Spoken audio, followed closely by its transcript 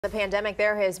The pandemic,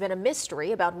 there has been a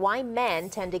mystery about why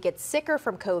men tend to get sicker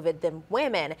from COVID than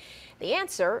women. The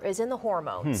answer is in the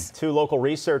hormones. Two local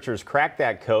researchers cracked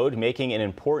that code, making an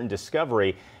important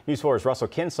discovery. News 4's Russell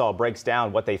Kinsall breaks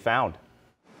down what they found.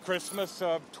 Christmas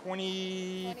of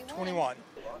 2021.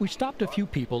 We stopped a few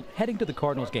people heading to the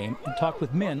Cardinals game and talked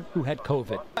with men who had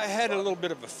COVID. I had a little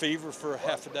bit of a fever for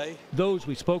half a day. Those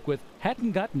we spoke with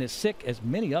hadn't gotten as sick as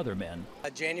many other men.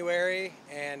 January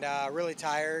and really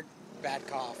tired, bad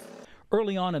cough.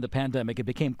 Early on in the pandemic, it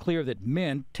became clear that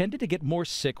men tended to get more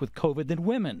sick with COVID than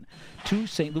women. Two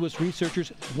St. Louis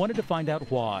researchers wanted to find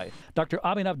out why. Dr.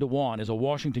 Abhinav Dewan is a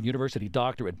Washington University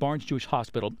doctor at Barnes-Jewish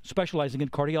Hospital specializing in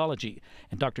cardiology.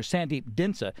 And Dr. Sandeep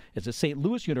Dinsa is a St.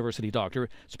 Louis University doctor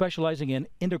specializing in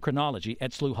endocrinology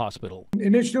at SLU Hospital.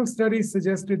 Initial studies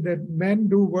suggested that men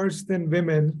do worse than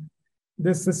women.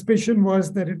 The suspicion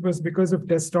was that it was because of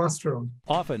testosterone.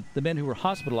 Often, the men who were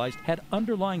hospitalized had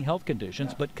underlying health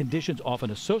conditions, but conditions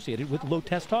often associated with low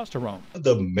testosterone.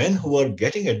 The men who are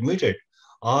getting admitted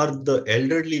are the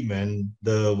elderly men,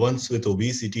 the ones with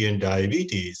obesity and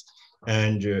diabetes.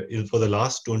 And for the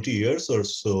last 20 years or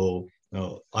so,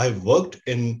 I've worked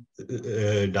in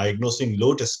diagnosing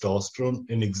low testosterone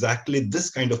in exactly this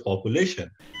kind of population.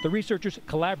 The researchers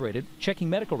collaborated, checking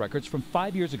medical records from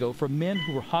 5 years ago for men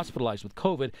who were hospitalized with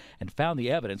COVID, and found the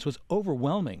evidence was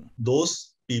overwhelming.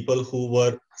 Those people who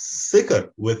were sicker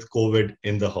with COVID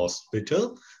in the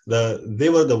hospital, they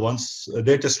were the ones,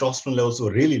 their testosterone levels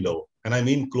were really low. And I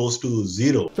mean close to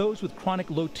zero. Those with chronic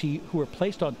low T who were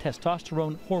placed on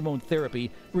testosterone hormone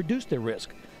therapy reduced their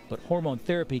risk. But hormone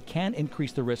therapy can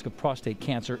increase the risk of prostate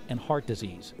cancer and heart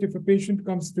disease. If a patient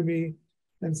comes to me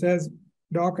and says,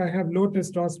 "Doc, I have low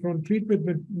testosterone, treat with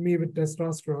me with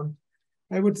testosterone,"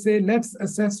 I would say, let's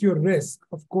assess your risk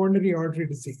of coronary artery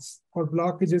disease or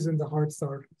blockages in the heart's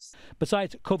arteries.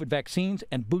 Besides COVID vaccines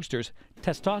and boosters,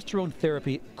 testosterone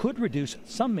therapy could reduce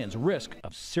some men's risk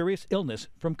of serious illness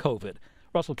from COVID.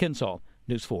 Russell Kinsall,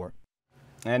 News 4.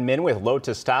 And men with low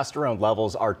testosterone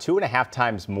levels are 2.5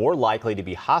 times more likely to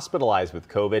be hospitalized with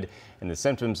COVID. And the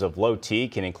symptoms of low T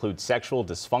can include sexual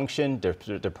dysfunction,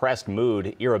 depressed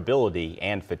mood, irritability,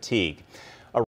 and fatigue.